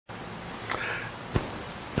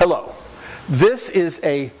Hello. This is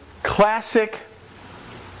a classic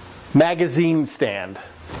magazine stand.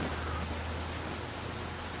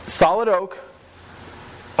 Solid oak,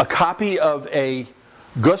 a copy of a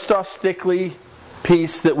Gustav Stickley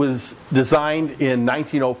piece that was designed in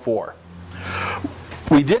 1904.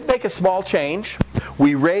 We did make a small change.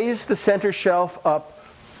 We raised the center shelf up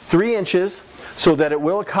 3 inches so that it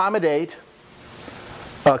will accommodate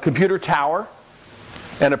a computer tower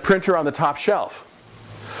and a printer on the top shelf.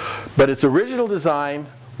 But its original design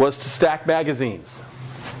was to stack magazines.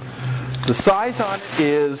 The size on it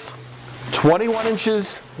is 21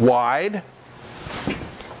 inches wide,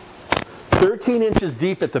 13 inches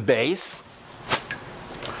deep at the base,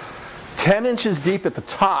 10 inches deep at the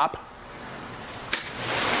top,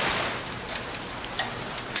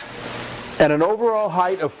 and an overall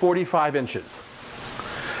height of 45 inches.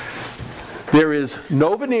 There is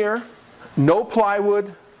no veneer, no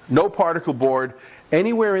plywood, no particle board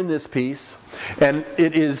anywhere in this piece, and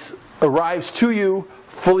it arrives to you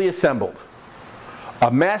fully assembled. A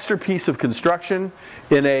masterpiece of construction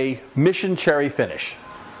in a mission cherry finish.